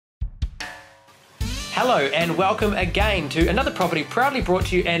Hello and welcome again to another property proudly brought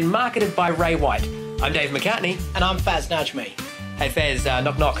to you and marketed by Ray White. I'm Dave McCartney. And I'm Faz Najmi. Hey Faz,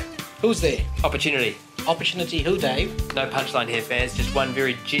 knock knock. Who's there? Opportunity. Opportunity who, Dave? No punchline here, Faz, just one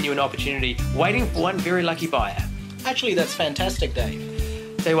very genuine opportunity waiting for one very lucky buyer. Actually, that's fantastic,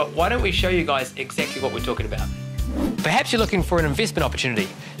 Dave. Tell you what, why don't we show you guys exactly what we're talking about? Perhaps you're looking for an investment opportunity.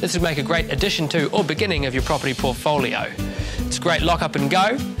 This would make a great addition to or beginning of your property portfolio. It's great lock up and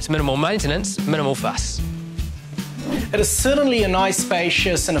go, it's minimal maintenance, minimal fuss. It is certainly a nice,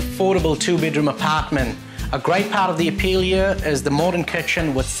 spacious and affordable two-bedroom apartment. A great part of the appeal here is the modern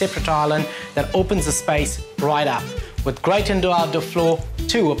kitchen with separate island that opens the space right up, with great indoor-outdoor floor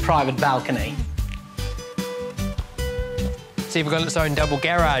to a private balcony. See, we've got its own double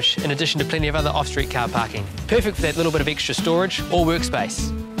garage in addition to plenty of other off-street car parking. Perfect for that little bit of extra storage or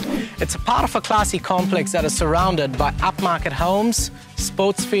workspace. It's a part of a classy complex that is surrounded by upmarket homes,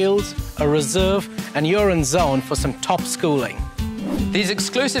 sports fields, a reserve and urine zone for some top schooling. These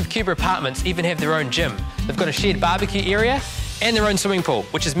exclusive Cuba apartments even have their own gym. They've got a shared barbecue area and their own swimming pool,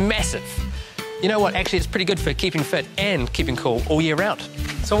 which is massive. You know what, actually it's pretty good for keeping fit and keeping cool all year round.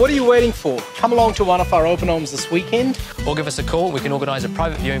 So what are you waiting for? Come along to one of our open homes this weekend. Or give us a call, we can organise a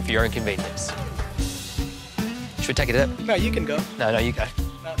private viewing for your own convenience. Should we take it up? No, you can go. No, you go.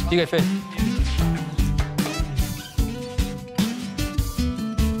 No, you go first.